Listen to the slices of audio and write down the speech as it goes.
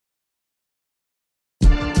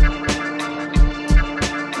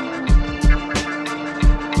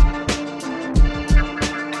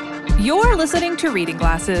You're listening to Reading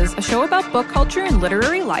Glasses, a show about book culture and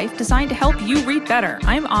literary life designed to help you read better.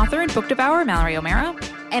 I'm author and book devourer Mallory O'Mara.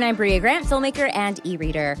 And I'm Bria Grant, filmmaker and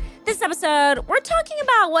e-reader. This episode, we're talking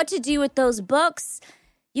about what to do with those books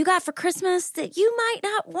you got for Christmas that you might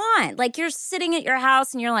not want. Like you're sitting at your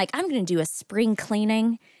house and you're like, I'm going to do a spring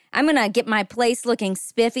cleaning. I'm going to get my place looking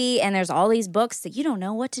spiffy, and there's all these books that you don't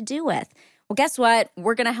know what to do with. Well, guess what?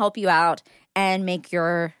 We're going to help you out and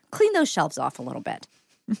clean those shelves off a little bit.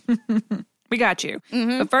 We got you.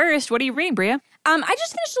 Mm-hmm. But first, what are you reading, Bria? I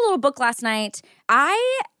just finished a little book last night.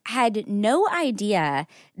 I had no idea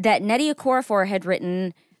that Nnedi Okorafor had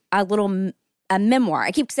written a memoir.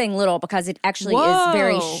 I keep saying little because it actually is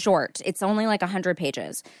very short. It's only like 100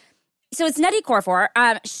 pages. So it's Nnedi Okorafor.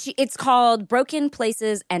 It's called Broken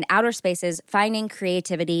Places and Outer Spaces, Finding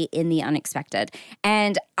Creativity in the Unexpected.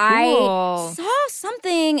 And I saw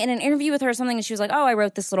something in an interview with her, and she was like, I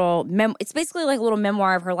wrote this little it's basically like a little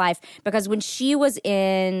memoir of her life, because when she was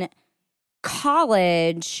in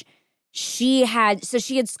college, she had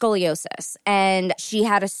scoliosis, and she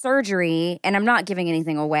had a surgery, and I'm not giving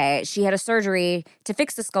anything away. She had a surgery to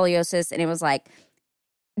fix the scoliosis, and it was like,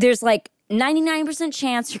 there's like 99%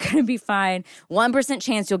 chance you're going to be fine, 1%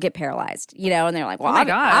 chance you'll get paralyzed, and they're like, well,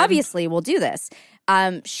 obviously we'll do this.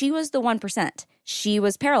 She was the 1%. She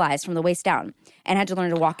was paralyzed from the waist down and had to learn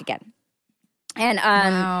to walk again. And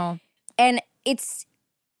and it's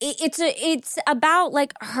about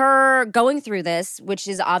like her going through this, which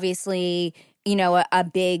is obviously, a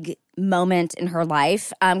big moment in her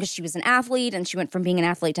life, because she was an athlete and she went from being an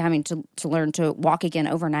athlete to having to learn to walk again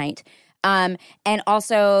overnight. And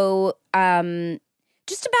also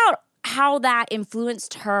just about how that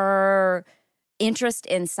influenced her interest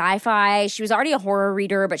in sci-fi. She was already a horror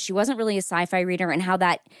reader, but she wasn't really a sci-fi reader, and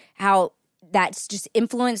how that's just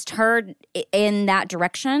influenced her in that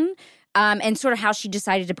direction. And sort of how she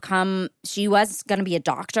decided to she was going to be a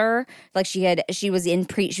doctor. Like she was a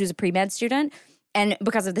pre-med student. And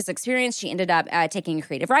because of this experience, she ended up taking a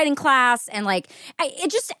creative writing class. And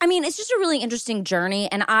it's just a really interesting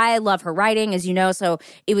journey. And I love her writing, as you know. So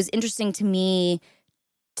it was interesting to me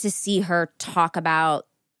to see her talk about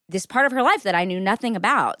this part of her life that I knew nothing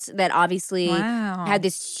about, that obviously had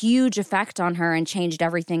this huge effect on her and changed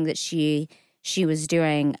everything that she was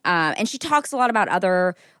doing. And she talks a lot about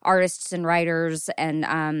other artists and writers.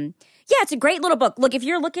 And it's a great little book. Look, if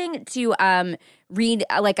you're looking to read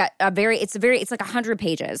like it's like 100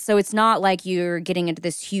 pages. So it's not like you're getting into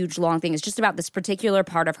this huge long thing. It's just about this particular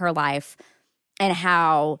part of her life and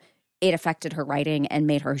how it affected her writing and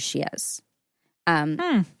made her who she is.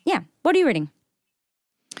 Yeah. What are you reading?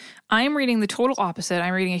 I'm reading the total opposite.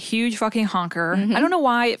 I'm reading a huge fucking honker. Mm-hmm. I don't know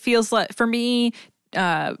why it feels like, for me,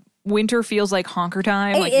 winter feels like honker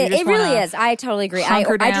time. Like it really is. I totally agree.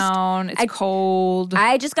 Hunker down. It's cold.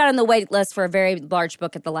 I just got on the wait list for a very large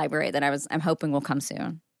book at the library that I'm hoping will come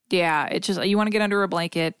soon. Yeah, it's just, you want to get under a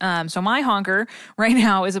blanket. So my honker right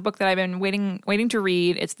now is a book that I've been waiting to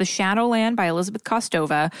read. It's The Shadowland by Elizabeth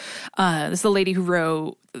Kostova. This is the lady who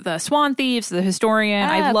wrote The Swan Thieves, The Historian.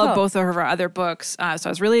 I love both of her other books. So I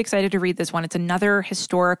was really excited to read this one. It's another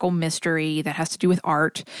historical mystery that has to do with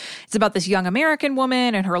art. It's about this young American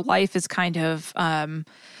woman, and her life is kind of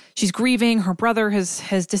she's grieving. Her brother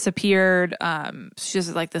has disappeared. She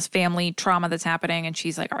has like this family trauma that's happening, and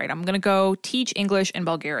she's like, all right, I'm going to go teach English in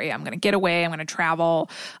Bulgaria. I'm going to get away. I'm going to travel.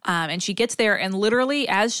 And she gets there, and literally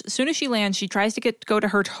as soon as she lands, she tries to go to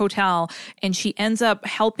her hotel, and she ends up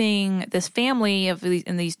helping this family of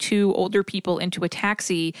these two older people into a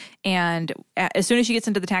taxi. And as soon as she gets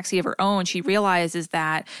into the taxi of her own, she realizes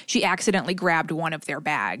that she accidentally grabbed one of their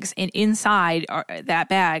bags, and inside that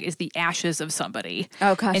bag is the ashes of somebody.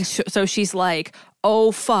 Oh, gosh. And so she's like,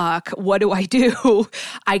 oh, fuck, what do I do?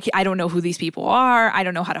 I don't know who these people are. I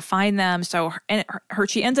don't know how to find them. So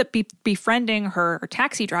she ends up befriending her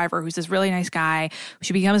taxi driver, who's this really nice guy who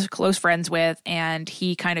she becomes close friends with, and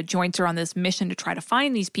he kind of joins her on this mission to try to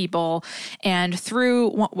find these people. And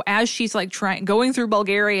as she's like going through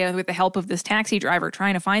Bulgaria with the help of this taxi driver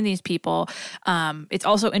trying to find these people, it's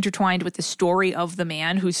also intertwined with the story of the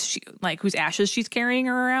man whose ashes she's carrying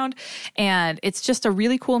her around. And it's just a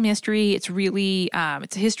really cool mystery. It's really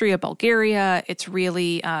it's a history of Bulgaria. It's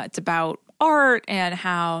really it's about art and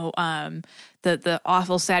how the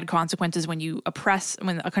awful, sad consequences when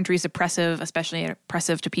a country is oppressive, especially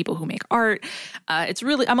oppressive to people who make art. It's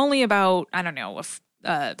really, I'm only about, I don't know,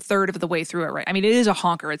 a third of the way through it, right? I mean, it is a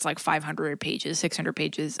honker. It's like 500 pages, 600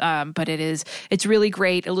 pages, but it's really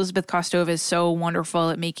great. Elizabeth Kostova is so wonderful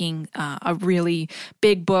at making a really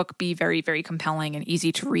big book be very, very compelling and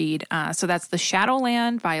easy to read. So that's The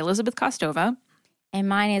Shadowland by Elizabeth Kostova. And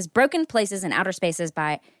mine is Broken Places and Outer Spaces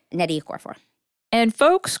by Nnedi Okorafor. And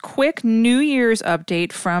folks, quick New Year's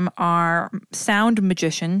update from our sound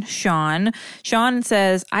magician, Sean. Sean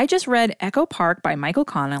says, I just read Echo Park by Michael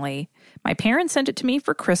Connelly. My parents sent it to me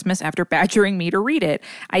for Christmas after badgering me to read it.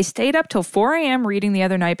 I stayed up till 4 a.m. reading the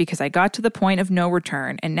other night because I got to the point of no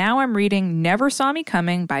return. And now I'm reading Never Saw Me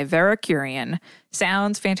Coming by Vera Kurian.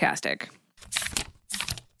 Sounds fantastic.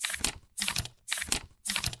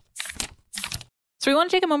 So we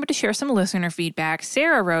want to take a moment to share some listener feedback.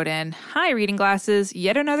 Sarah wrote in, Hi, Reading Glasses.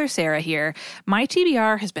 Yet another Sarah here. My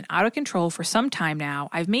TBR has been out of control for some time now.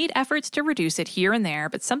 I've made efforts to reduce it here and there,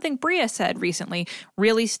 but something Bria said recently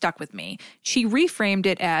really stuck with me. She reframed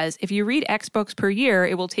it as, if you read X books per year,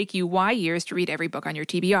 it will take you Y years to read every book on your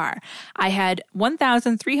TBR. I had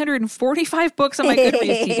 1,345 books on my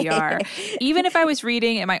Goodreads TBR. Even if I was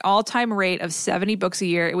reading at my all-time rate of 70 books a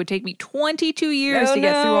year, it would take me 22 years to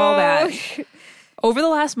get through all that. Over the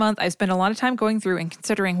last month, I've spent a lot of time going through and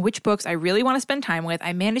considering which books I really want to spend time with.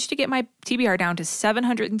 I managed to get my TBR down to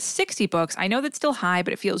 760 books. I know that's still high,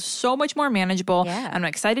 but it feels so much more manageable. Yeah. I'm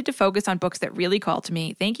excited to focus on books that really call to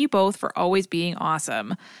me. Thank you both for always being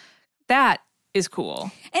awesome. That is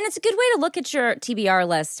cool. And it's a good way to look at your TBR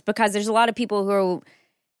list because there's a lot of people who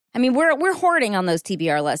we're hoarding on those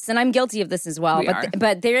TBR lists, and I'm guilty of this as well.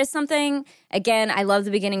 But there is something, again, I love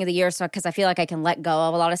the beginning of the year because I feel like I can let go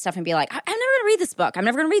of a lot of stuff and be like, I'm never going to read this book. I'm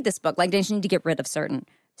never going to read this book. Like, I just need to get rid of certain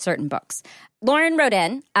books. Lauren wrote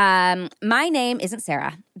in, my name isn't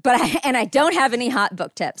Sarah, but I don't have any hot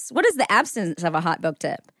book tips. What is the absence of a hot book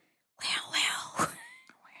tip? Well.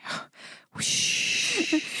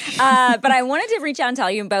 But I wanted to reach out and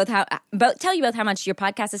tell you both how much your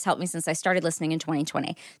podcast has helped me since I started listening in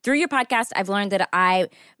 2020. Through your podcast, I've learned that I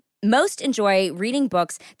most enjoy reading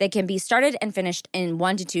books that can be started and finished in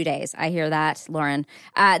 1 to 2 days. I hear that, Lauren.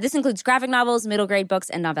 This includes graphic novels, middle grade books,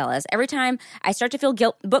 and novellas. Every time I start to feel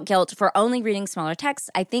book guilt for only reading smaller texts,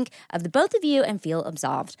 I think of the both of you and feel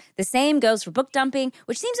absolved. The same goes for book dumping,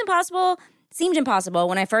 which seemed impossible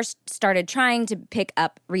when I first started trying to pick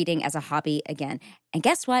up reading as a hobby again. And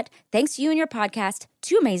guess what? Thanks to you and your podcast,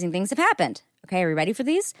 2 amazing things have happened. Okay, are we ready for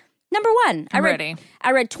these? Number 1, I'm ready.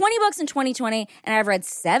 I read 20 books in 2020, and I've read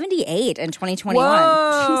 78 in 2021.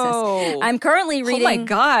 Whoa. Jesus. I'm currently reading... Oh, my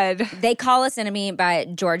God. They Call Us Enemy by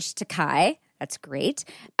George Takei. That's great.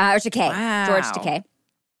 Or Takei. Wow. George Takei.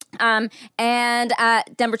 And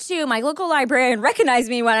number 2, my local librarian recognized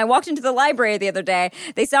me when I walked into the library the other day.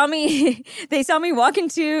 They saw me walk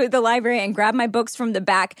into the library and grab my books from the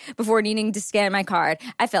back before needing to scan my card.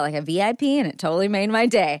 I felt like a VIP, and it totally made my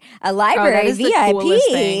day. A library VIP. The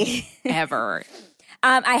coolest thing ever.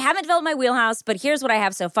 I haven't developed my wheelhouse, but here's what I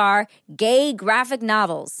have so far: gay graphic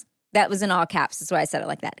novels. That was in all caps. That's why I said it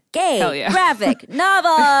like that. Gay graphic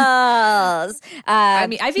novels.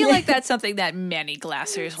 I feel like that's something that many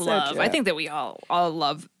glassers love. True. I think that we all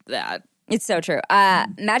love that. It's so true.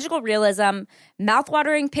 Magical realism,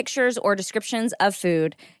 mouthwatering pictures or descriptions of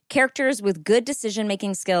food, characters with good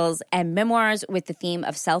decision-making skills, and memoirs with the theme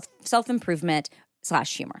of self-improvement /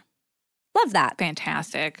 humor. Love that.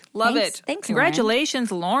 Fantastic. Love it. Thanks,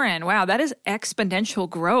 Congratulations, Lauren. Wow, that is exponential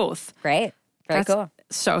growth. Great. Very cool.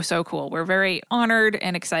 So cool. We're very honored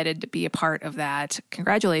and excited to be a part of that.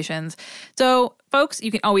 Congratulations. So, folks,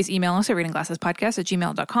 you can always email us at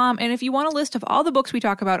readingglassespodcast@gmail.com. And if you want a list of all the books we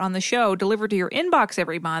talk about on the show delivered to your inbox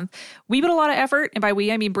every month, we put a lot of effort. And by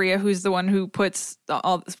we, I mean Bria, who's the one who puts the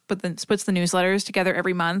newsletters together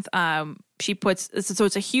every month. So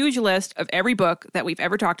it's a huge list of every book that we've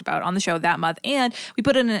ever talked about on the show that month. And we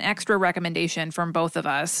put in an extra recommendation from both of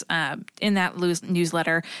us in that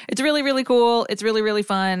newsletter. It's really, really cool. It's really, really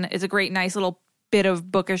fun. It's a great, nice little bit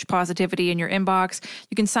of bookish positivity in your inbox.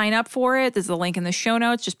 You can sign up for it. There's a link in the show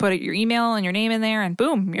notes. Just put your email and your name in there and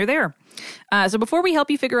boom, you're there. So before we help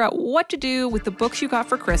you figure out what to do with the books you got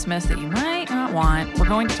for Christmas that you might not want, we're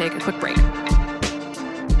going to take a quick break.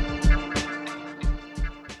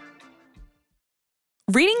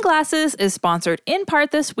 Reading Glasses is sponsored in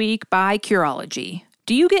part this week by Curology.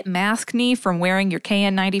 Do you get mask knee from wearing your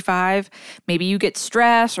KN95? Maybe you get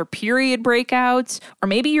stress or period breakouts, or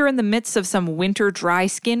maybe you're in the midst of some winter dry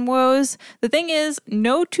skin woes. The thing is,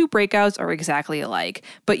 no 2 breakouts are exactly alike,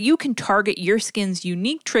 but you can target your skin's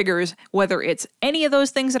unique triggers, whether it's any of those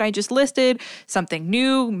things that I just listed, something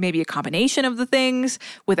new, maybe a combination of the things,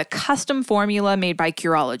 with a custom formula made by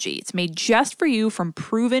Curology. It's made just for you from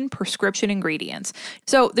proven prescription ingredients.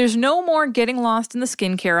 So there's no more getting lost in the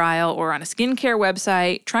skincare aisle or on a skincare website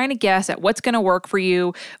website, trying to guess at what's going to work for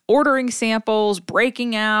you, ordering samples,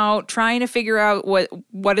 breaking out, trying to figure out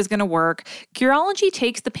what is going to work. Curology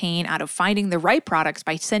takes the pain out of finding the right products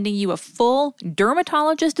by sending you a full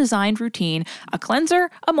dermatologist-designed routine, a cleanser,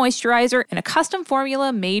 a moisturizer, and a custom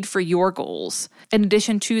formula made for your goals. In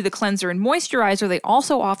addition to the cleanser and moisturizer, they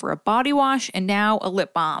also offer a body wash and now a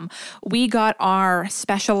lip balm. We got our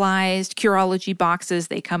specialized Curology boxes.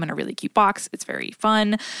 They come in a really cute box. It's very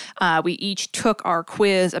fun. We each took our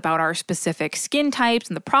quiz about our specific skin types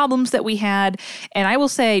and the problems that we had. And I will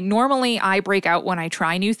say, normally I break out when I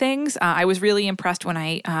try new things. I was really impressed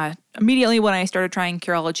when immediately when I started trying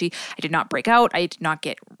Curology, I did not break out. I did not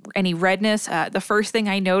get any redness. The first thing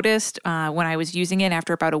I noticed when I was using it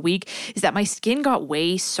after about a week is that my skin got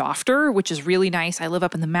way softer, which is really nice. I live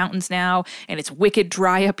up in the mountains now, and it's wicked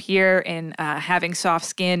dry up here, and having soft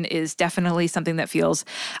skin is definitely something that feels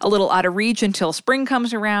a little out of reach until spring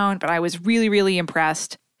comes around, but I was really, really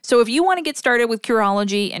impressed. So if you want to get started with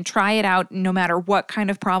Curology and try it out no matter what kind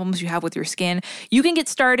of problems you have with your skin, you can get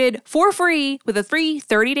started for free with a free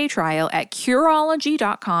 30-day trial at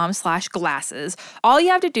Curology.com/glasses. All you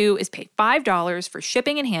have to do is pay $5 for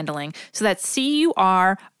shipping and handling. So that's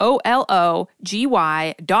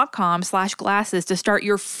CUROLOGY.com/glasses to start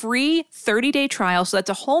your free 30-day trial. So that's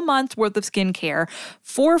a whole month's worth of skincare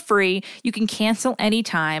for free. You can cancel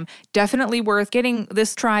anytime. Definitely worth getting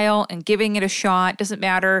this trial and giving it a shot. Doesn't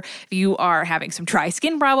matter if you are having some dry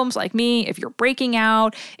skin problems like me, if you're breaking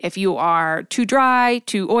out, if you are too dry,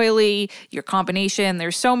 too oily, your combination.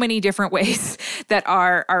 There's so many different ways that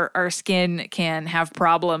our skin can have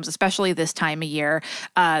problems, especially this time of year.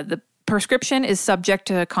 The prescription is subject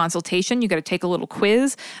to consultation. You got to take a little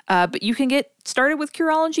quiz, but you can get started with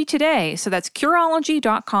Curology today. So that's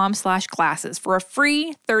Curology.com/glasses for a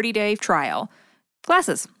free 30-day trial.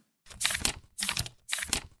 Glasses.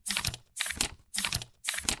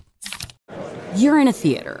 You're in a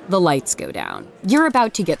theater, the lights go down. You're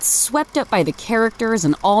about to get swept up by the characters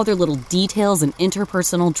and all their little details and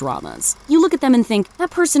interpersonal dramas. You look at them and think,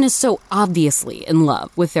 that person is so obviously in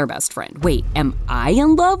love with their best friend. Wait, am I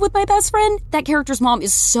in love with my best friend? That character's mom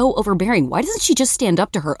is so overbearing. Why doesn't she just stand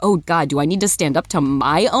up to her? Oh God, do I need to stand up to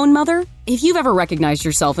my own mother? If you've ever recognized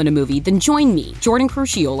yourself in a movie, then join me, Jordan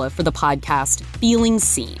Crucchiola, for the podcast Feeling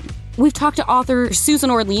Seen. We've talked to author Susan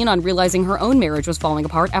Orlean on realizing her own marriage was falling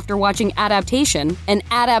apart after watching Adaptation, an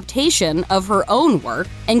adaptation of her own work,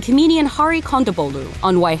 and comedian Hari Kondabolu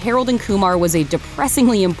on why Harold and Kumar was a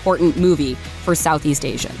depressingly important movie for Southeast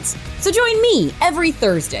Asians. So join me every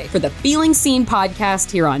Thursday for the Feeling Seen podcast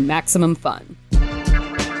here on Maximum Fun.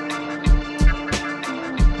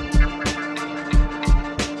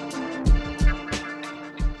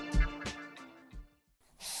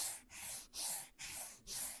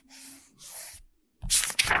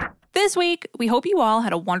 This week, we hope you all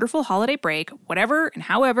had a wonderful holiday break, whatever and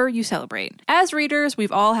however you celebrate. As readers,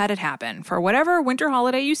 we've all had it happen. For whatever winter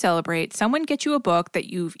holiday you celebrate, someone gets you a book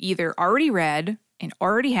that you've either already read and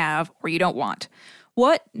already have, or you don't want.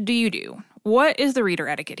 What do you do? What is the reader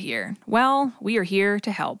etiquette here? Well, we are here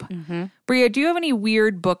to help. Bria, do you have any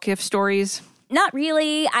weird book gift stories? Not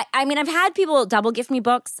really. I mean, I've had people double gift me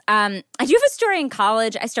books. I do have a story in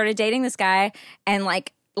college. I started dating this guy, and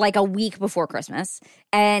like a week before Christmas,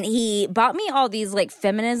 and he bought me all these like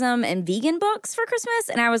feminism and vegan books for Christmas,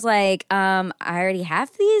 and I was like, I already have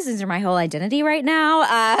these. These are my whole identity right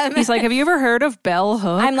now. He's like, have you ever heard of Bell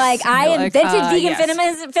Hooks? I'm like, I invented vegan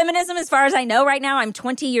yes. feminism as far as I know right now. I'm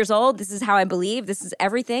 20 years old. This is how I believe. This is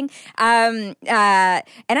everything. And I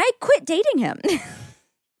quit dating him.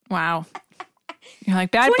 Wow. You're like,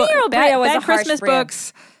 bad Christmas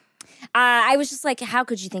books. I was just like, how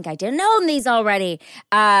could you think I didn't own these already?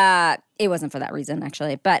 It wasn't for that reason,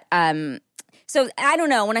 actually. But so I don't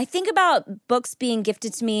know. When I think about books being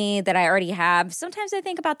gifted to me that I already have, sometimes I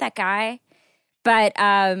think about that guy. But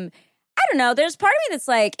I don't know. There's part of me that's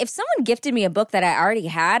like, if someone gifted me a book that I already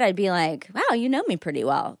had, I'd be like, wow, you know me pretty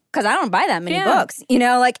well. Because I don't buy that many books, you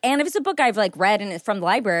know? Like, and if it's a book I've like read and it's from the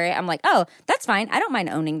library, I'm like, oh, that's fine. I don't mind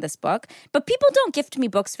owning this book. But people don't gift me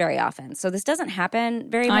books very often. So this doesn't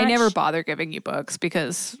happen very much. I never bother giving you books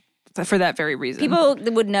because for that very reason. People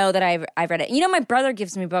would know that I've read it. You know, my brother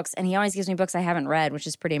gives me books, and he always gives me books I haven't read, which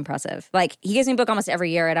is pretty impressive. Like, he gives me a book almost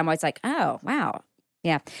every year, and I'm always like, oh, wow.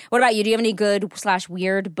 Yeah. What about you? Do you have any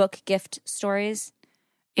good/weird book gift stories?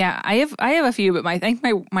 Yeah, I have a few, but I think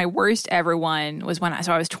my worst ever one was when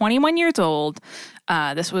I was 21 years old.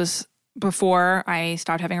 This was before I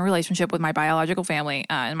stopped having a relationship with my biological family,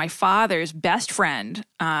 and my father's best friend,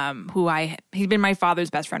 he's been my father's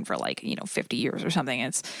best friend for 50 years or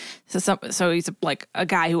something. So he's like a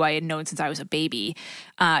guy who I had known since I was a baby.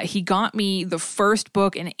 He got me the first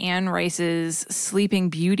book in Anne Rice's Sleeping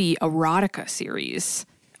Beauty erotica series.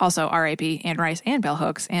 Also, R.I.P. Anne Rice and Bell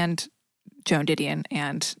Hooks and Joan Didion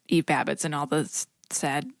and Eve Babbitts and all the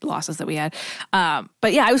sad losses that we had.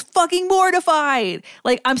 But yeah, I was fucking mortified.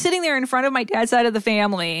 Like, I'm sitting there in front of my dad's side of the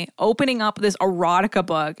family, opening up this erotica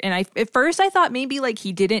book. And at first I thought maybe like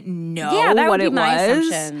he didn't know what it was.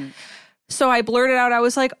 Assumption. So I blurted out, I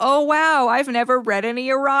was like, oh, wow, I've never read any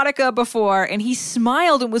erotica before. And he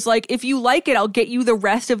smiled and was like, if you like it, I'll get you the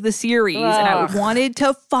rest of the series. Ugh. And I wanted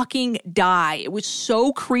to fucking die. It was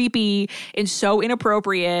so creepy and so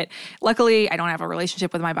inappropriate. Luckily, I don't have a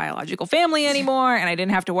relationship with my biological family anymore, and I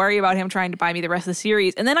didn't have to worry about him trying to buy me the rest of the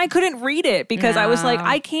series. And then I couldn't read it because I was like,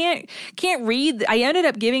 I can't read. I ended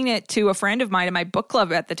up giving it to a friend of mine in my book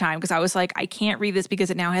club at the time because I was like, I can't read this because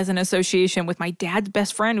it now has an association with my dad's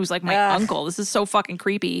best friend who's like my uncle. This is so fucking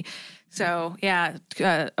creepy. So yeah,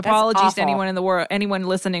 apologies to anyone in the world, anyone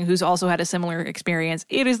listening who's also had a similar experience.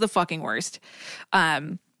 It is the fucking worst.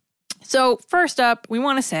 So first up, we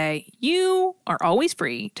want to say you are always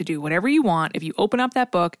free to do whatever you want if you open up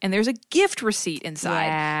that book and there's a gift receipt inside.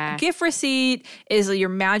 Yeah. A gift receipt is your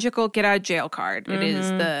magical get out of jail card. Mm-hmm. It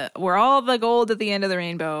is where all the gold at the end of the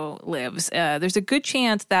rainbow lives. There's a good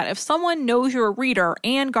chance that if someone knows you're a reader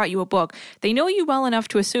and got you a book, they know you well enough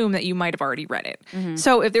to assume that you might have already read it. Mm-hmm.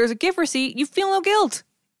 So if there's a gift receipt, you feel no guilt.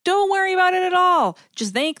 Don't worry about it at all.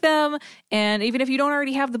 Just thank them. And even if you don't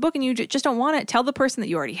already have the book and you just don't want it, tell the person that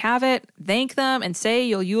you already have it, thank them, and say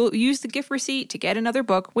you'll use the gift receipt to get another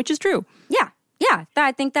book, which is true. Yeah. Yeah,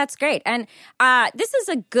 I think that's great. And this is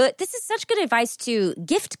such good advice to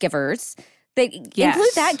gift givers.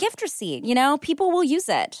 Include that gift receipt. You know, people will use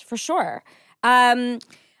it for sure. All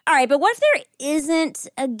right, but what if there isn't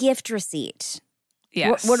a gift receipt?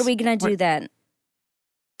 Yes. What are we going to do then?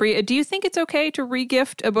 Bria, do you think it's okay to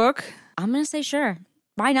re-gift a book? I'm going to say sure.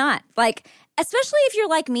 Why not? Like, especially if you're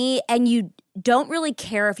like me and you don't really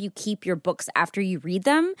care if you keep your books after you read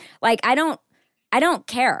them. Like, I don't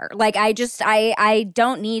care. Like, I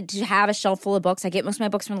don't need to have a shelf full of books. I get most of my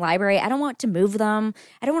books from the library. I don't want to move them.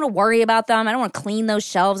 I don't want to worry about them. I don't want to clean those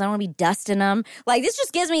shelves. I don't want to be dusting them. Like, this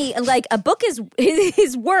just gives me, like, a book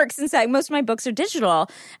is work since most of my books are digital.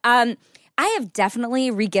 I have definitely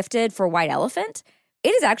re-gifted for White Elephant.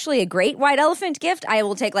 It is actually a great White Elephant gift. I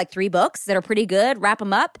will take like 3 books that are pretty good, wrap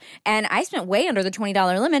them up, and I spent way under the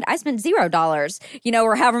 $20 limit. I spent $0,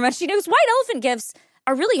 or however much, because White Elephant gifts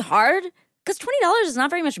are really hard because $20 is not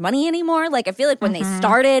very much money anymore. Like, I feel like when they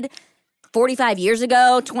started 45 years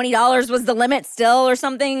ago, $20 was the limit still or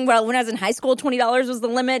something. Well, when I was in high school, $20 was the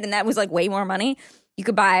limit, and that was like way more money. You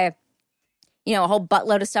could buy a whole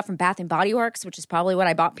buttload of stuff from Bath and Body Works, which is probably what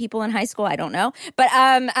I bought people in high school. I don't know. But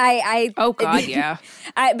oh God, yeah.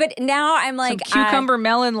 But now I'm like some cucumber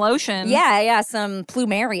melon lotion. Yeah, some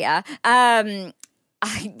plumeria.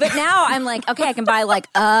 But now I'm like, okay, I can buy like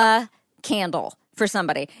a candle for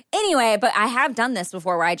somebody. Anyway, but I have done this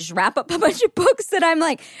before where I just wrap up a bunch of books that I'm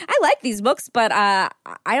like, I like these books, but I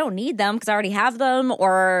don't need them because I already have them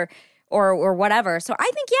or whatever. So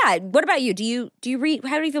I think, yeah. What about you? Do you read?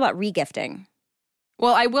 How do you feel about re-gifting?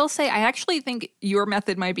 Well, I will say I actually think your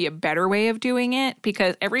method might be a better way of doing it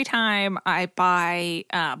because every time I buy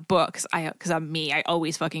books, because I'm me, I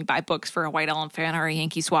always fucking buy books for a White Elephant or a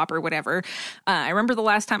Yankee Swap or whatever. I remember the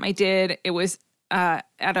last time I did, it was at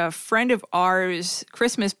a friend of ours'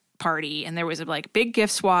 Christmas party, and there was a like big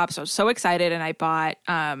gift swap. So I was so excited, and I bought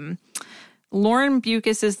Lauren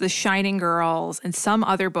Bukis's The Shining Girls and some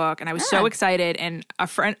other book, and I was so excited. And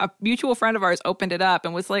a mutual friend of ours opened it up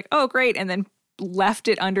and was like, "Oh, great!" and then left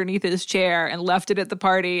it underneath his chair and left it at the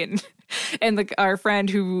party, and our friend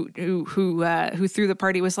who threw the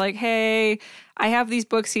party was like, "Hey, I have these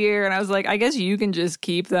books here," and I was like, "I guess you can just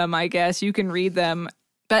keep them. I guess you can read them."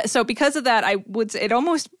 But so because of that, I would say it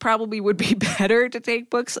almost probably would be better to take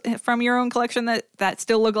books from your own collection that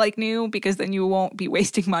still look like new, because then you won't be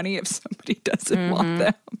wasting money if somebody doesn't want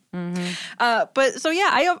them. Mm-hmm. But so yeah,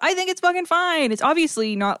 I think it's fucking fine. It's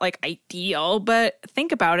obviously not like ideal, but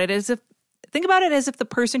think about it as if the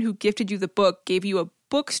person who gifted you the book gave you a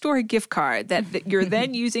bookstore gift card that you're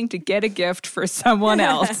then using to get a gift for someone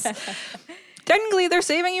else. Technically, they're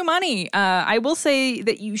saving you money. I will say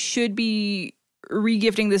that you should be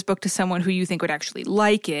re-gifting this book to someone who you think would actually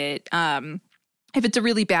like it. If it's a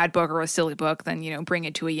really bad book or a silly book, then, bring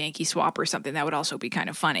it to a Yankee Swap or something. That would also be kind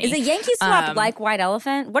of funny. Is a Yankee Swap like White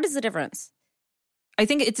Elephant? What is the difference? I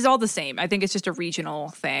think it's all the same. I think it's just a regional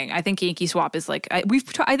thing. I think Yankee Swap is like I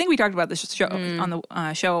think we talked about this show on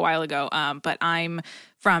the show a while ago. But I'm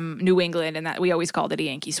from New England, and that we always called it a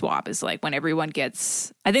Yankee Swap. Is like when everyone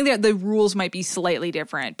gets. I think that the rules might be slightly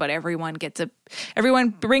different, but everyone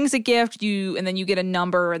brings a gift. And then you get a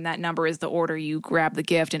number, and that number is the order you grab the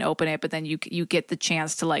gift and open it. But then you get the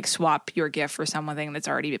chance to like swap your gift for something that's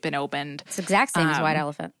already been opened. It's the exact same as White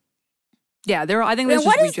Elephant. Yeah, I think there's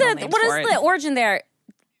just regional names what for is it. the origin there?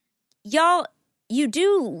 Y'all, you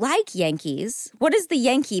do like Yankees. What is the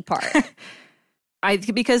Yankee part?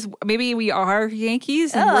 Because maybe we are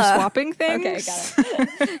Yankees and we're swapping things. Okay,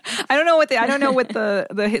 got it. I don't know what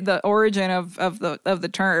the origin of the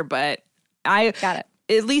term, but I got it.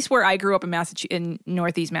 At least where I grew up in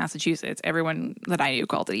Northeast Massachusetts, everyone that I knew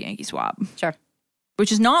called it a Yankee Swap. Sure.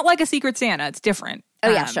 Which is not like a Secret Santa. It's different. Oh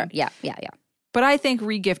yeah, sure. Yeah. But I think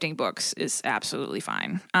regifting books is absolutely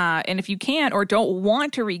fine. And if you can't or don't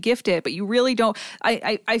want to regift it, but you really don't,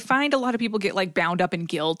 I find a lot of people get like bound up in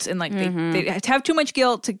guilt and like they have too much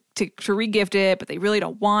guilt to regift it, but they really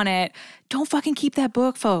don't want it. Don't fucking keep that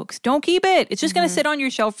book, folks. Don't keep it. It's just going to sit on your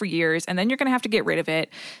shelf for years, and then you're going to have to get rid of it.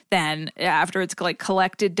 Then after it's like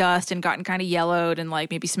collected dust and gotten kind of yellowed and like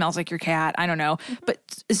maybe smells like your cat. I don't know.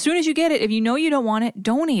 But as soon as you get it, if you know you don't want it,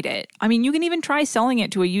 donate it. I mean, you can even try selling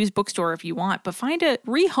it to a used bookstore if you want, but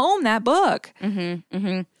rehome that book.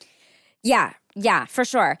 Yeah, for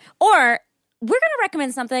sure. Or we're going to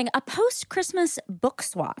recommend something, a post-Christmas book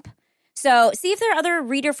swap. So see if there are other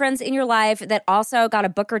reader friends in your life that also got a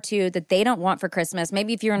book or two that they don't want for Christmas.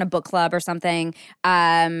 Maybe if you're in a book club or something,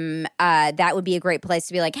 that would be a great place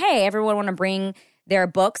to be like, hey, everyone want to bring their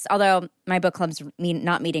books. Although my book club's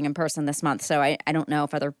not meeting in person this month, so I don't know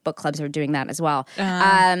if other book clubs are doing that as well.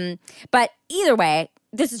 But either way,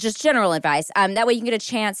 this is just general advice. That way you can get a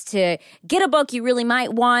chance to get a book you really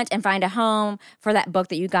might want and find a home for that book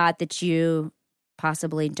that you got that you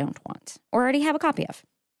possibly don't want or already have a copy of.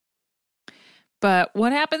 But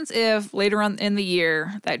what happens if later on in the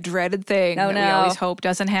year, that dreaded thing we always hope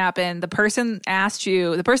doesn't happen, the person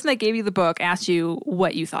that gave you the book asked you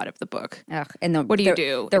what you thought of the book? Ugh, and what do you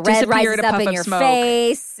do? The red rises up in your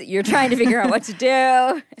face. You're trying to figure out what to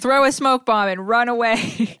do. Throw a smoke bomb and run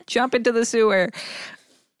away. Jump into the sewer.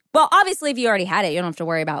 Well, obviously, if you already had it, you don't have to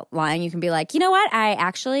worry about lying. You can be like, you know what? I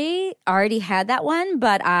actually already had that one,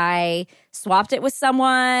 but I swapped it with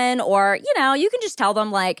someone. Or, you can just tell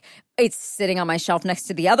them, like, it's sitting on my shelf next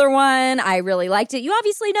to the other one. I really liked it. You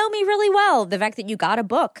obviously know me really well. The fact that you got a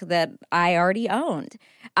book that I already owned.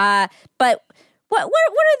 But what are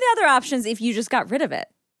the other options if you just got rid of it?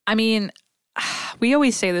 I mean, we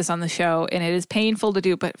always say this on the show, and it is painful to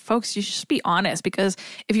do, but folks, you should just be honest, because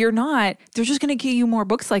if you're not, they're just going to give you more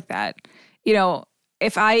books like that.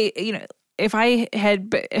 If I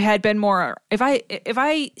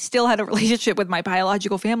still had a relationship with my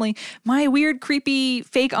biological family, my weird, creepy,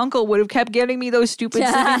 fake uncle would have kept getting me those stupid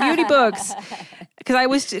Sleeping Beauty books. Because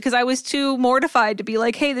I was too mortified to be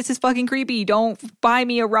like, hey, this is fucking creepy. Don't buy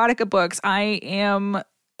me erotica books. I am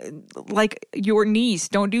like your niece.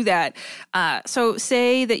 Don't do that. So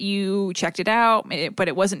say that you checked it out, but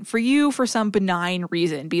it wasn't for you for some benign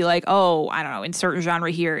reason. Be like, oh, I don't know, insert genre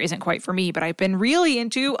here isn't quite for me, but I've been really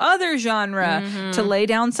into other genre to lay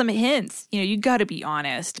down some hints. You got to be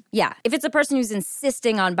honest. Yeah. If it's a person who's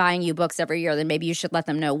insisting on buying you books every year, then maybe you should let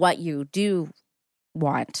them know what you do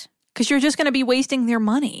want. Because you're just going to be wasting their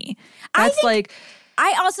money.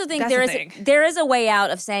 I also think there is a way out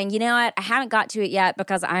of saying, you know what, I haven't got to it yet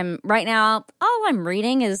because right now all I'm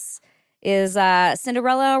reading is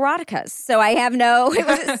Cinderella eroticas. So I have no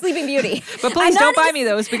Sleeping Beauty. But please don't buy me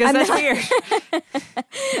those because that's weird.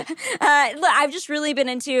 Look, I've just really been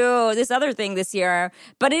into this other thing this year,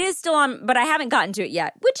 but it is still on. But I haven't gotten to it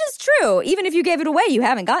yet, which is true. Even if you gave it away, you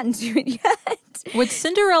haven't gotten to it yet. Would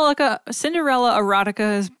Cinderella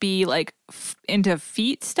eroticas be like into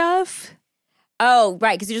feet stuff? Oh,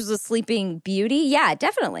 right, because yours was Sleeping Beauty. Yeah,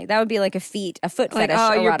 definitely. That would be like a foot fetish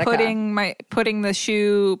erotica. You're putting the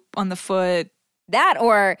shoe on the foot. That,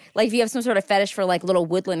 or like if you have some sort of fetish for like little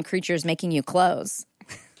woodland creatures making you clothes.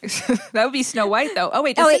 That would be Snow White, though. Oh,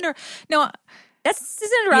 wait. No. That's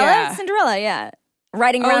Cinderella? Yeah. Cinderella, yeah.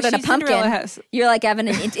 Riding around in a pumpkin. You're like having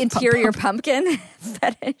an interior pumpkin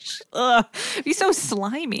fetish. Ugh, it'd be so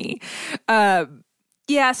slimy.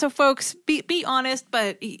 Yeah, so folks, be honest,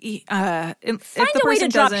 but find a way to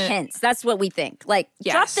drop hints. That's what we think. Like,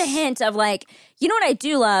 drop the hint of like, you know what I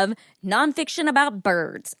do love? Nonfiction about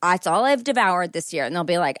birds. That's all I've devoured this year. And they'll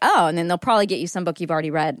be like, oh, and then they'll probably get you some book you've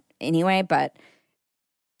already read anyway, but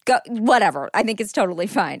whatever. I think it's totally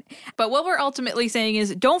fine. But what we're ultimately saying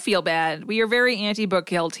is don't feel bad. We are very anti-book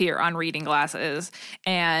guilt here on Reading Glasses.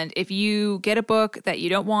 And if you get a book that you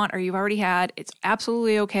don't want or you've already had, it's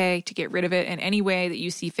absolutely okay to get rid of it in any way that you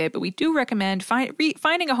see fit. But we do recommend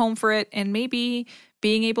finding a home for it and maybe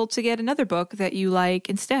being able to get another book that you like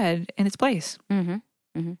instead in its place. Mm-hmm.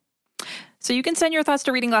 Mm-hmm. So you can send your thoughts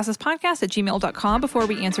to readingglassespodcast@gmail.com. Before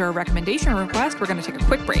we answer a recommendation request, we're going to take a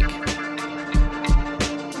quick break.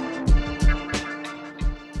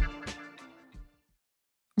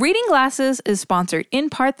 Reading Glasses is sponsored in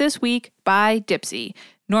part this week by Dipsea.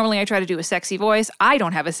 Normally I try to do a sexy voice. I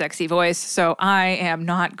don't have a sexy voice, so I am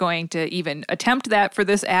not going to even attempt that for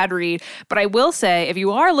this ad read. But I will say, if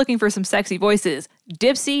you are looking for some sexy voices,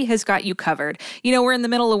 Dipsea has got you covered. You know, we're in the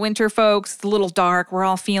middle of winter, folks. It's a little dark. We're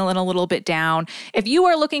all feeling a little bit down. If you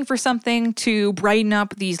are looking for something to brighten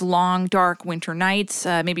up these long, dark winter nights,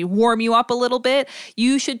 maybe warm you up a little bit,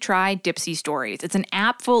 you should try Dipsea Stories. It's an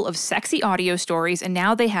app full of sexy audio stories, and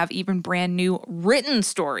now they have even brand new written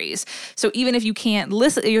stories. So even if you can't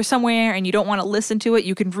listen, you're somewhere and you don't want to listen to it,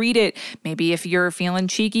 you can read it. Maybe if you're feeling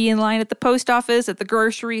cheeky in line at the post office, at the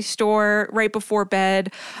grocery store, right before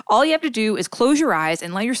bed, all you have to do is close your eyes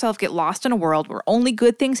and let yourself get lost in a world where only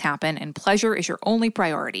good things happen and pleasure is your only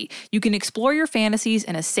priority. You can explore your fantasies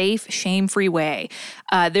in a safe, shame-free way.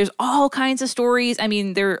 There's all kinds of stories. I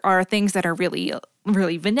mean, there are things that are really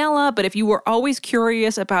vanilla, but if you were always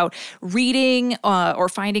curious about reading or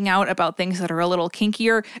finding out about things that are a little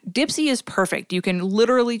kinkier, Dipsea is perfect. You can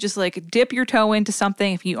literally just dip your toe into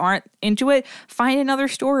something. If you aren't into it, find another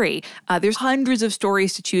story. There's hundreds of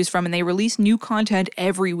stories to choose from, and they release new content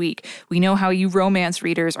every week. We know how you romance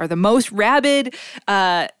readers are the most rabid,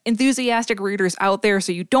 enthusiastic readers out there,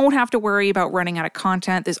 so you don't have to worry about running out of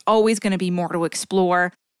content. There's always going to be more to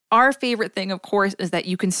explore. Our favorite thing, of course, is that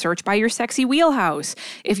you can search by your sexy wheelhouse.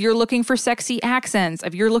 If you're looking for sexy accents,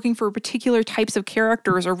 if you're looking for particular types of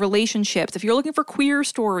characters or relationships, if you're looking for queer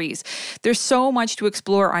stories, there's so much to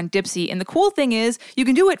explore on Dipsea. And the cool thing is you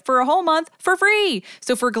can do it for a whole month for free.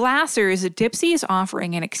 So for Glassers, Dipsea is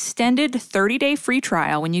offering an extended 30-day free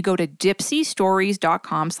trial when you go to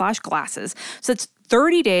dipseastories.com/glasses. So it's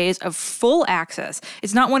 30 days of full access.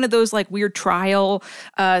 It's not one of those weird trial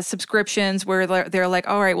subscriptions where they're like,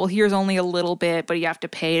 all right, well, here's only a little bit, but you have to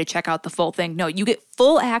pay to check out the full thing. No, you get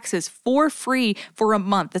full access for free for a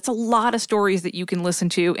month. That's a lot of stories that you can listen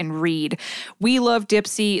to and read. We love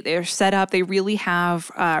Dipsea. They're set up. They really have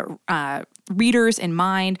readers in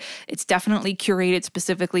mind. It's definitely curated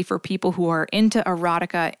specifically for people who are into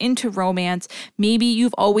erotica, into romance. Maybe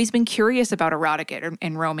you've always been curious about erotica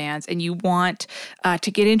and romance and you want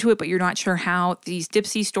to get into it, but you're not sure how. These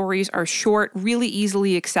Dipsea stories are short, really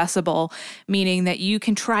easily accessible, meaning that you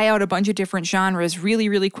can try out a bunch of different genres really,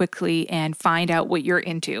 really quickly and find out what you're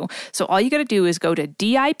into. So all you got to do is go to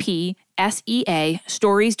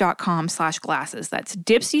dipseastories.com/glasses. That's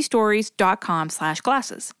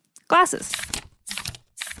dipseastories.com/glasses. Glasses.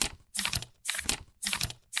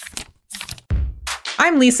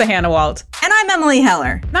 I'm Lisa Hannawalt. And I'm Emily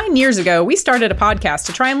Heller. 9 years ago, we started a podcast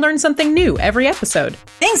to try and learn something new every episode.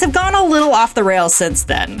 Things have gone a little off the rails since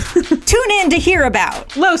then. Tune in to hear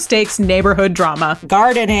about low-stakes neighborhood drama,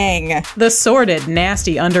 gardening, the sordid,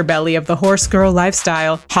 nasty underbelly of the horse girl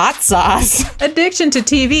lifestyle, hot sauce, addiction to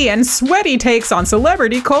TV, and sweaty takes on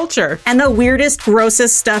celebrity culture, and the weirdest,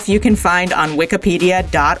 grossest stuff you can find on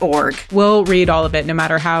wikipedia.org. We'll read all of it, no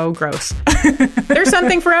matter how gross. There's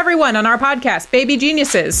something for everyone on our podcast, Baby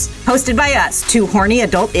Geniuses. Hosted by us, two horny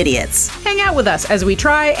adult idiots. Hang out with us as we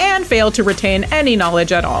try and fail to retain any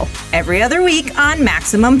knowledge at all. Every other week on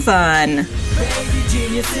Maximum Fun. Baby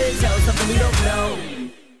Geniuses, tell us something we don't know.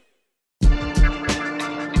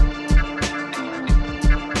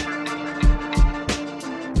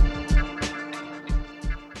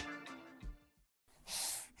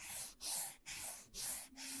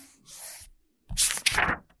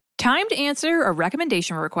 Time to answer a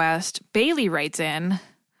recommendation request. Bailey writes in,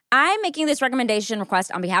 I'm making this recommendation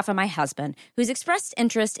request on behalf of my husband, who's expressed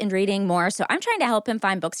interest in reading more, so I'm trying to help him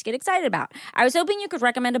find books to get excited about. I was hoping you could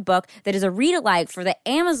recommend a book that is a read-alike for the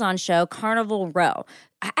Amazon show Carnival Row.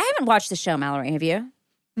 I haven't watched the show, Mallory, have you?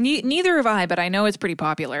 Neither have I, but I know it's pretty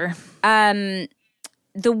popular. The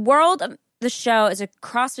world of the show is a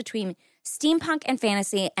cross between steampunk and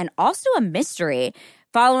fantasy and also a mystery,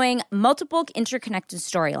 following multiple interconnected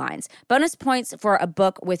storylines. Bonus points for a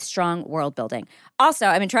book with strong world building. Also,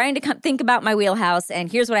 I've been trying to think about my wheelhouse,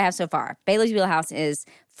 and here's what I have so far. Bailey's wheelhouse is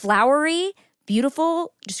flowery,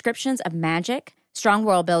 beautiful descriptions of magic, strong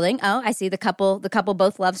world building. Oh, I see the couple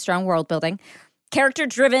both love strong world building.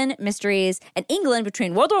 character-driven mysteries in England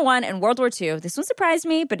between World War I and World War II. This one surprised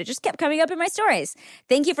me, but it just kept coming up in my stories.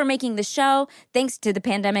 Thank you for making the show. Thanks to the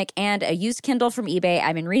pandemic and a used Kindle from eBay,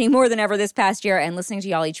 I've been reading more than ever this past year, and listening to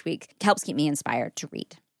y'all each week helps keep me inspired to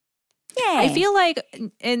read. Yay. I feel like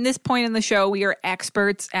in this point in the show, we are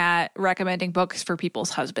experts at recommending books for people's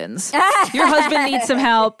husbands. Your husband needs some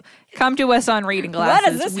help. Come to us on Reading Glasses.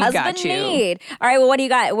 What does this husband need? All right, well, what do you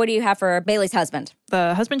got? What do you have for Bailey's husband?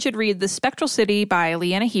 The husband should read The Spectral City by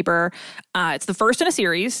Leanna Heber. It's the first in a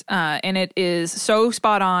series, and it is so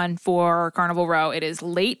spot on for Carnival Row. It is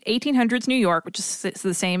late 1800s New York, which is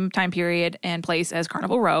the same time period and place as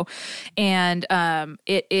Carnival Row. And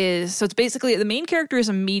it's basically the main character is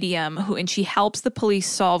a medium and she helps the police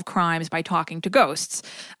solve crimes by talking to ghosts.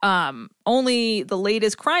 Only the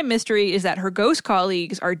latest crime mystery is that her ghost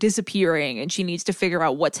colleagues are disappearing and she needs to figure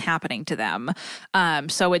out what's happening to them.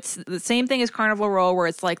 So it's the same thing as Carnival Row, where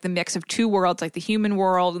it's like the mix of two worlds, like the human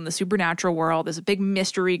world and the supernatural world. There's a big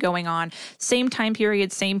mystery going on. Same time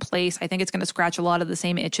period, same place. I think it's going to scratch a lot of the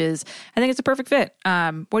same itches. I think it's a perfect fit.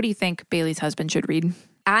 What do you think Bailey's husband should read?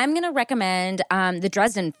 I'm going to recommend the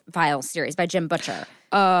Dresden Files series by Jim Butcher.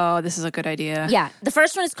 Oh, this is a good idea. Yeah. The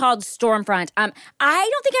first one is called Stormfront. I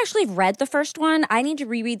don't think I actually read the first one. I need to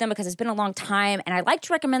reread them because it's been a long time, and I like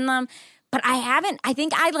to recommend them. But I haven't. I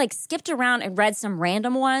think I skipped around and read some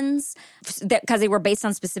random ones because they were based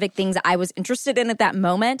on specific things I was interested in at that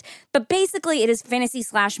moment. But basically, it is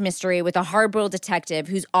fantasy/mystery with a hard-boiled detective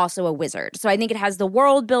who's also a wizard. So I think it has the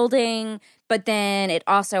world building, but then it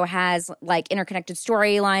also has interconnected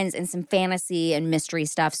storylines and some fantasy and mystery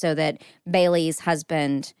stuff so that Bailey's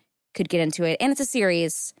husband could get into it. And it's a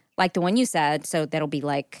series like the one you said, so that'll be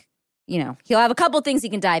he'll have a couple things he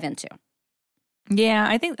can dive into. Yeah,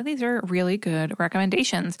 I think these are really good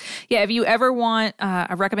recommendations. Yeah, if you ever want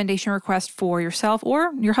a recommendation request for yourself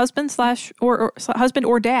or your husband or husband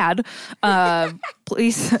or dad,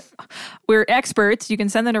 please, we're experts. You can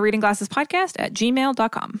send them to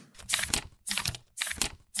readingglassespodcast@gmail.com.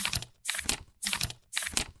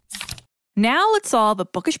 Now let's solve a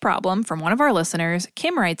bookish problem from one of our listeners.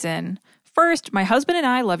 Kim writes in, "First, my husband and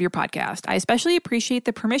I love your podcast. I especially appreciate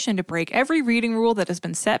the permission to break every reading rule that has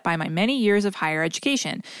been set by my many years of higher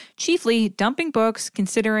education, chiefly dumping books,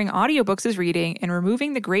 considering audiobooks as reading, and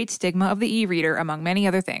removing the great stigma of the e-reader, among many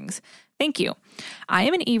other things. Thank you. I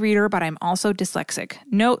am an e-reader, but I'm also dyslexic.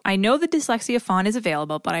 Note, I know the dyslexia font is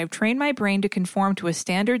available, but I've trained my brain to conform to a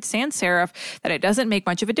standard sans serif that it doesn't make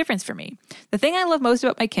much of a difference for me. The thing I love most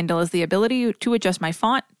about my Kindle is the ability to adjust my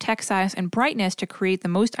font, text size, and brightness to create the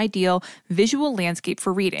most ideal visual landscape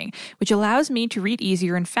for reading, which allows me to read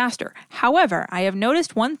easier and faster. However, I have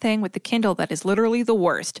noticed one thing with the Kindle that is literally the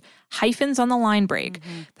worst: hyphens on the line break.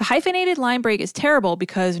 The hyphenated line break is terrible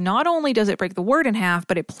because not only does it break the word in half,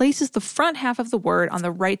 but it places the front half of the word on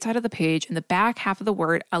the right side of the page and the back half of the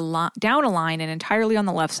word down a line and entirely on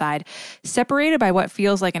the left side, separated by what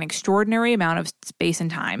feels like an extraordinary amount of space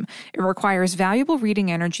and time. It requires valuable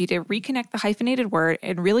reading energy to reconnect the hyphenated word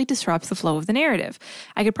and really disrupts the flow of the narrative.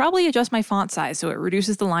 I could probably adjust my font size so it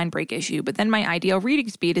reduces the line break issue, but then my ideal reading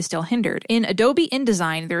speed is still hindered. In Adobe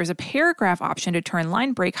InDesign, there is a paragraph option to turn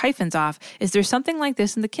line break hyphens off. Is there something like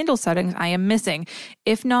this in the Kindle settings I am missing?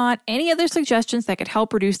 If not, any other suggestions that could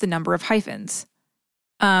help reduce the number of hyphens?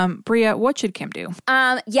 Bria, what should Kim do?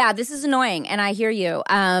 Yeah, this is annoying, and I hear you.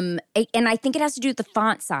 And I think it has to do with the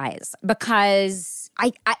font size, because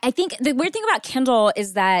I think the weird thing about Kindle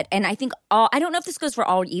is that, and I think I don't know if this goes for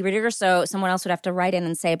all e-readers, so someone else would have to write in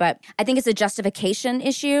and say, but I think it's a justification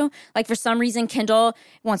issue. Like, for some reason, Kindle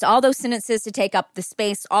wants all those sentences to take up the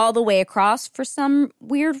space all the way across for some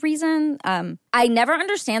weird reason. I never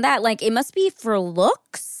understand that. Like, it must be for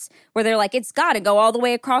looks, where they're like, it's got to go all the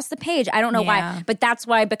way across the page. I don't know why, but that's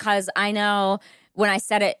why, because I know when I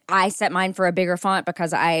set it, I set mine for a bigger font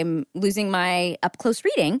because I'm losing my up-close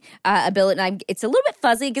reading ability. And it's a little bit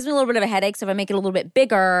fuzzy. It gives me a little bit of a headache. So if I make it a little bit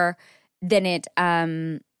bigger, then it,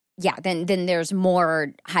 then there's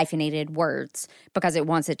more hyphenated words because it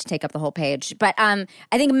wants it to take up the whole page. But I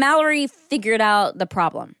think Mallory figured out the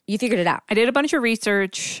problem. You figured it out. I did a bunch of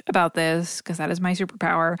research about this because that is my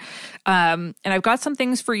superpower. And I've got some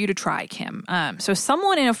things for you to try, Kim. So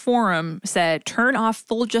someone in a forum said, turn off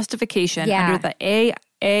full justification under the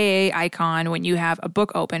AAA icon when you have a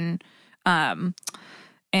book open.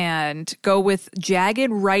 And go with jagged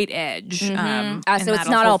right edge. So it's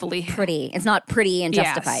not all pretty. It's not pretty and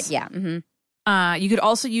justified. Yes. Yeah. Mm-hmm. You could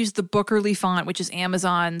also use the Bookerly font, which is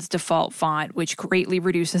Amazon's default font, which greatly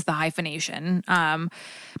reduces the hyphenation.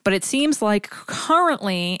 But it seems like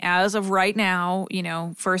currently, as of right now,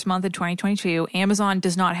 first month of 2022, Amazon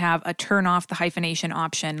does not have a turn off the hyphenation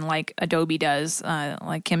option like Adobe does,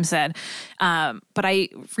 like Kim said. But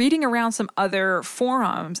reading around some other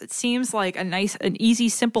forums, it seems like an easy,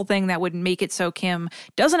 simple thing that would make it so Kim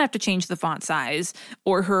doesn't have to change the font size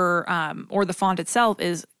or or the font itself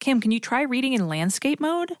is, Kim, can you try reading in landscape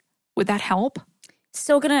mode? Would that help?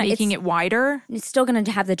 Making it wider? It's still going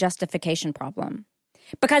to have the justification problem.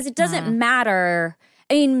 Because it doesn't matter.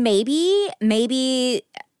 I mean, maybe. It'd be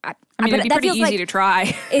pretty easy to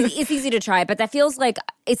try. It's easy to try, but that feels like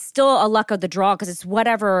it's still a luck of the draw because it's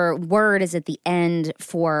whatever word is at the end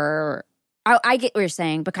for. I get what you're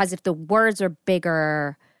saying because if the words are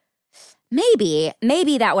bigger, maybe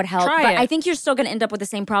that would help. Try but it. I think you're still going to end up with the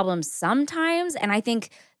same problem sometimes, and I think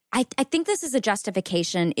this is a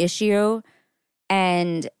justification issue,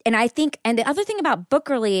 and I think the other thing about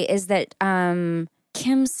Bookerly is that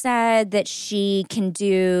Kim said that she can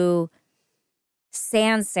do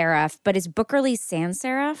sans serif, but is Bookerly sans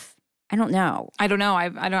serif? I don't know.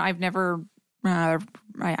 I've never. I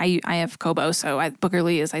have Kobo, so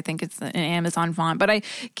Bookerly is. I think it's an Amazon font. But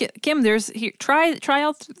Kim, try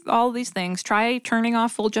out all these things. Try turning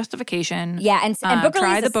off full justification. Yeah, and Bookerly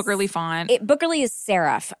try the Bookerly font. Bookerly is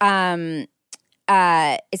serif.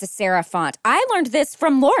 It's a serif font. I learned this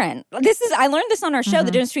from Lauren. I learned this on our show,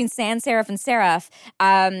 the difference between sans serif and serif,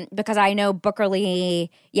 because I know Bookerly,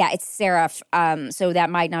 it's serif, so that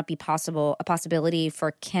might not be a possibility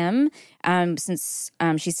for Kim, since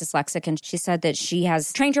she's dyslexic, and she said that she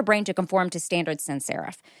has trained her brain to conform to standard sans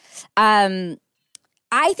serif.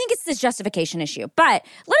 I think it's this justification issue, but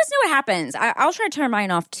let us know what happens. I'll try to turn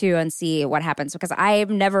mine off too and see what happens because I've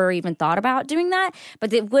never even thought about doing that,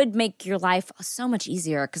 but it would make your life so much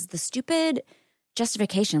easier because the stupid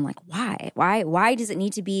justification, like why does it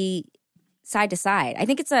need to be side to side? I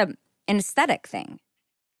think it's an aesthetic thing.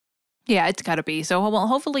 Yeah, it's got to be. So, well,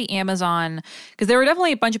 hopefully Amazon, because there were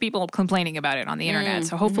definitely a bunch of people complaining about it on the internet.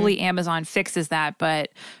 So hopefully Amazon fixes that. But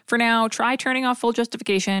for now, try turning off full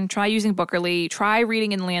justification. Try using Bookerly. Try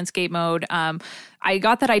reading in landscape mode. I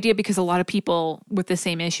got that idea because a lot of people with the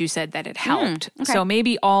same issue said that it helped. Okay. So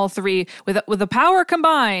maybe all three, with the power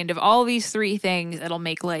combined of all these three things, it'll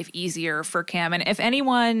make life easier for Kim. And if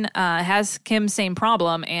anyone has Kim's same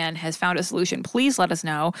problem and has found a solution, please let us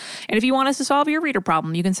know. And if you want us to solve your reader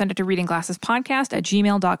problem, you can send it to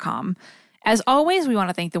readingglassespodcast@gmail.com. As always, we want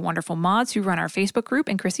to thank the wonderful mods who run our Facebook group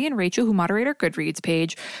and Chrissy and Rachel who moderate our Goodreads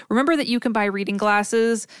page. Remember that you can buy reading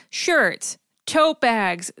glasses, shirts, tote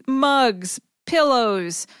bags, mugs,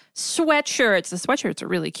 pillows, sweatshirts. The sweatshirts are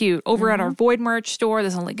really cute. Over at our Void merch store.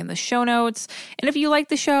 There's a link in the show notes. And if you like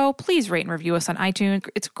the show, please rate and review us on iTunes.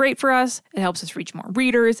 It's great for us. It helps us reach more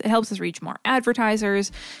readers. It helps us reach more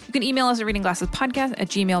advertisers. You can email us at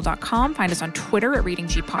readingglassespodcast@gmail.com. Find us on Twitter at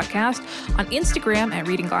ReadingGPodcast. On Instagram at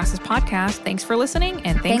ReadingGlassesPodcast. Thanks for listening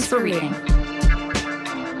and thanks for reading.